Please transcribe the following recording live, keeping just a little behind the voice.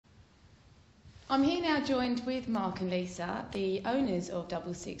I'm here now joined with Mark and Lisa, the owners of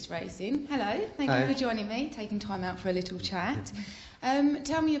 66 Racing. Hello, thank you for joining me, taking time out for a little chat.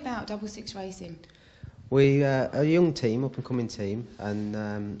 Tell me about 66 Racing. We are a young team, up-and-coming team,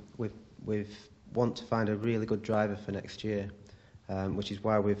 and we want to find a really good driver for next year, which is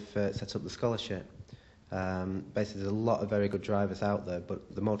why we've set up the scholarship. Basically, there's a lot of very good drivers out there,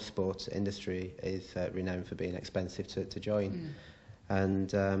 but the motorsport industry is renowned for being expensive to join.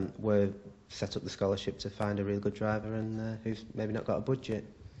 And we've set up the scholarship to find a really good driver and who's maybe not got a budget.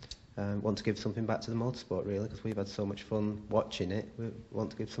 Want to give something back to the motorsport, really, because we've had so much fun watching it. We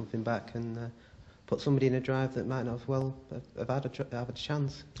want to give something back and put somebody in a drive that might not have had a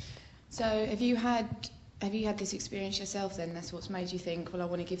chance. So have you had this experience yourself then? That's what's made you think, well, I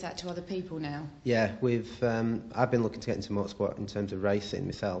want to give that to other people now? Yeah, I've been looking to get into motorsport in terms of racing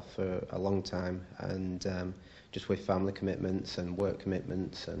myself for a long time, and just with family commitments and work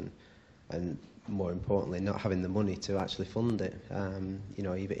commitments and more importantly not having the money to actually fund it, you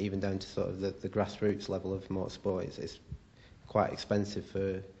know, even down to sort of the grassroots level of motorsport, it's quite expensive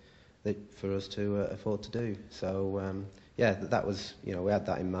for us to afford to do. So yeah, that was, you know, we had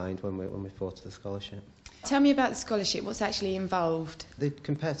that in mind when we thought of the scholarship. Tell me about the scholarship. What's actually involved? The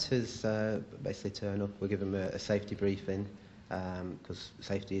competitors basically turn up. We give them a safety briefing, because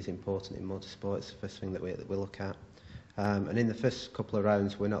safety is important in motorsport. It's the first thing that we look at. And in the first couple of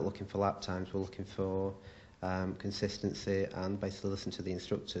rounds, we're not looking for lap times. We're looking for consistency and basically listen to the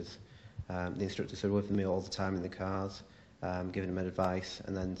instructors. The instructors are with me all the time in the cars, giving them advice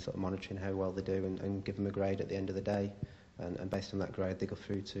and then sort of monitoring how well they do and give them a grade at the end of the day. And based on that grade, they go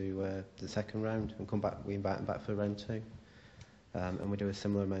through to the second round and come back. We invite them back for round two. And we do a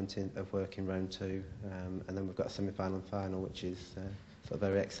similar amount of work in round two, and then we've got a semi-final and final, which is sort of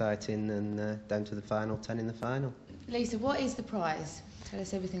very exciting, and down to the final 10 in the final. Lisa, what is the prize? Tell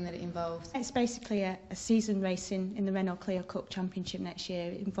us everything that it involves. It's basically a season racing in the Renault Clio Cup Championship next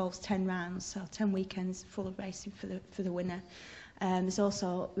year. It involves 10 rounds, so 10 weekends full of racing for the winner. There's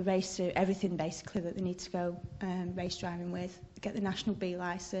also the race through everything basically that they need to go race driving with, get the National B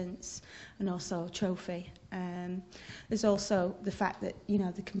licence and also a trophy. There's also the fact that, you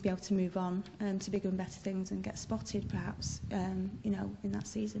know, they can be able to move on to bigger and better things and get spotted perhaps, you know, in that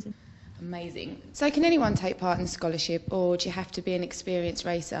season. Amazing. So can anyone take part in the scholarship, or do you have to be an experienced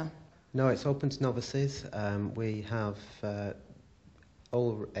racer? No, it's open to novices. We have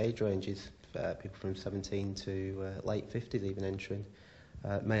all age ranges. People from 17 to late 50s even entering,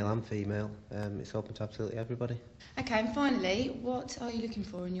 male and female. It's open to absolutely everybody. Okay, and finally, what are you looking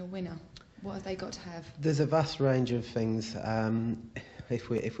for in your winner? What have they got to have? There's a vast range of things. If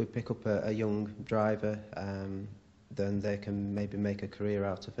we pick up a young driver, then they can maybe make a career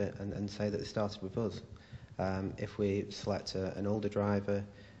out of it and say that they started with us. If we select an older driver,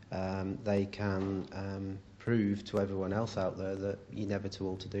 they can prove to everyone else out there that you're never too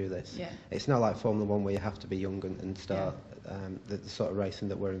old to do this. Yeah. It's not like Formula One where you have to be young and start. The sort of racing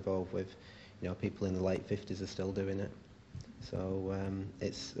that we're involved with, you know, people in the late 50s are still doing it. So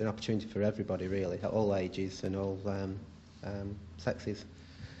it's an opportunity for everybody really, at all ages and all sexes.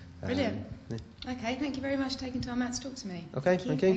 Brilliant. Okay, thank you very much for taking time out to talk to me. Okay, thank you.